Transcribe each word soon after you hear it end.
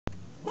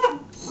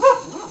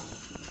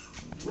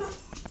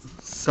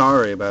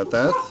sorry about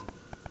that.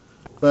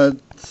 But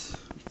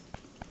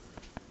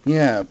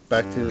yeah,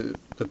 back to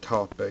the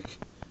topic.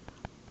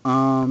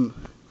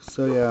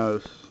 So yeah,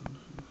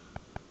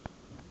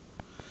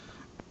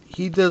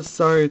 he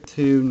decided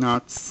to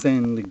not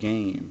send the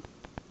game.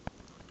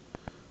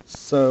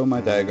 So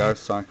my dad got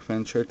Sonic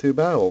Adventure 2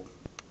 Battle.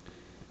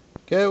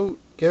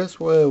 Guess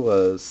what it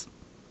was?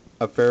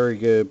 A very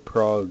good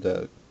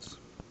product.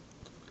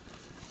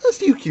 As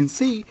you can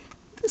see,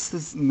 this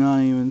is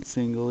not even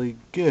singly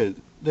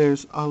good.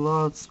 There's a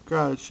lot of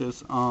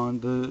scratches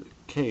on the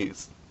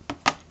case.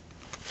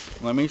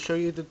 Let me show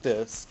you the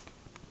disc.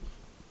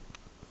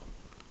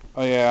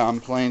 Oh yeah, I'm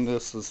playing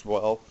this as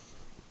well.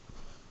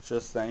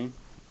 Just saying.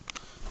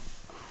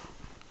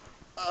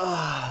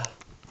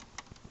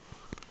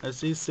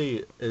 As you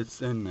see,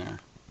 it's in there.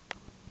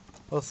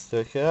 Let's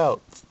check it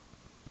out.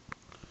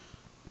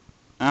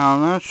 Now,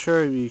 I'm not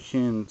sure if you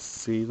can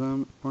see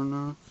them or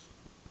not.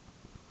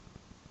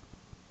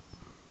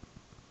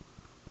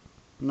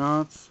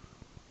 Not.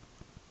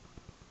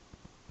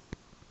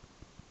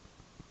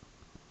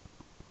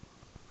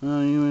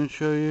 Not even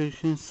sure you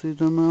can see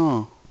them at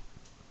all.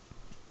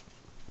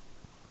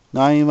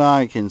 Not even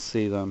I can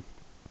see them.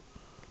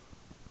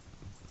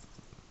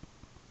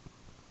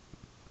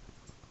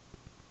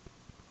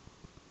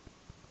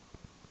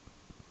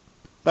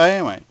 But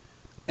anyway,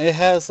 it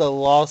has a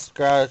lot of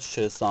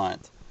scratches on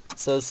it,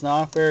 so it's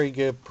not a very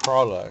good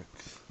product.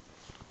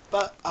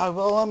 But I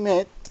will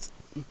admit,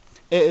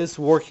 it is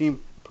working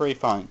pretty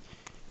fine.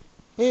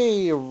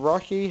 Hey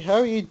Rocky, how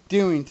are you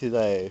doing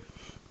today?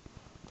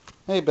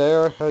 Hey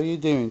Bear, how are you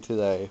doing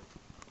today?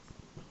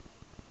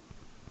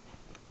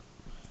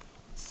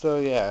 So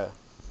yeah,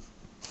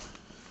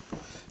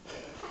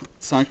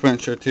 Sonic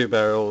Adventure 2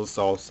 Battle is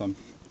awesome.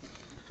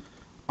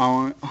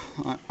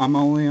 I'm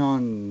only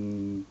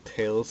on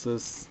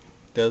Tails'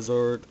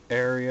 desert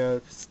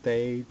area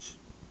stage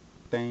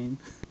thing.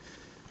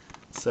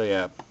 So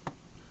yeah.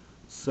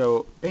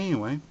 So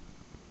anyway,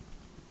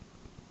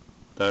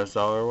 that's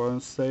all I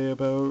want to say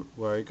about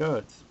what I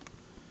got.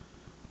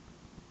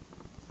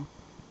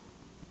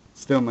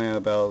 Still mad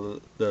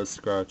about the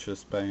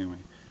scratches, but anyway.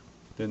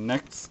 The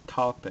next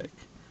topic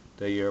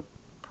that you're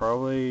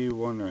probably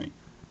wondering,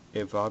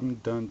 if I'm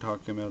done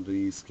talking about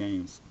these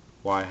games,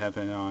 why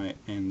haven't I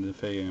ended the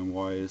video and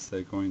why is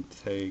it going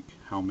to take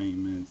how many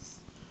minutes?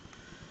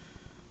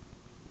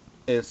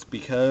 It's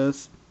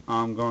because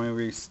I'm going to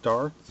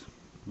restart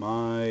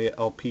my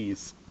LP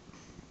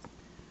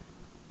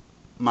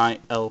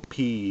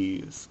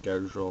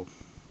schedule,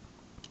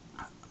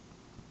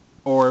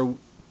 or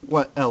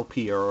what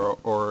LP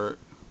or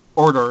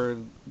order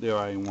do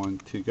I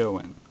want to go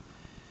in.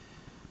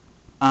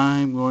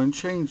 I'm going to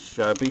change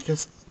that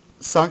because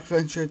Sonic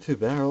Adventure 2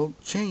 Battle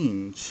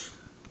changed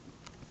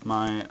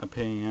my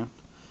opinion.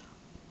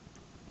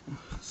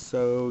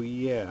 So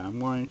yeah, I'm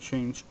going to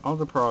change all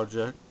the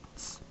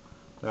projects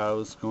that I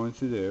was going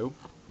to do,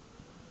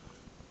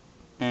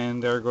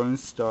 and they're going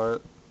to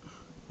start,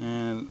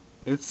 and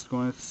it's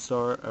going to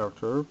start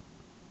after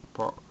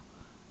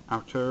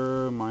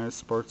my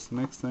sports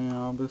mix and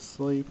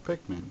obviously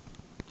Pikmin.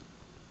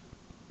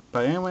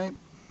 But anyway,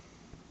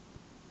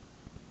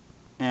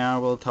 and I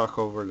will talk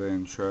over the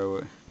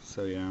intro,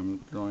 so yeah,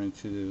 I'm going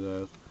to do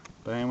that.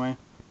 But anyway,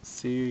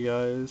 see you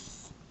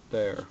guys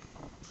there.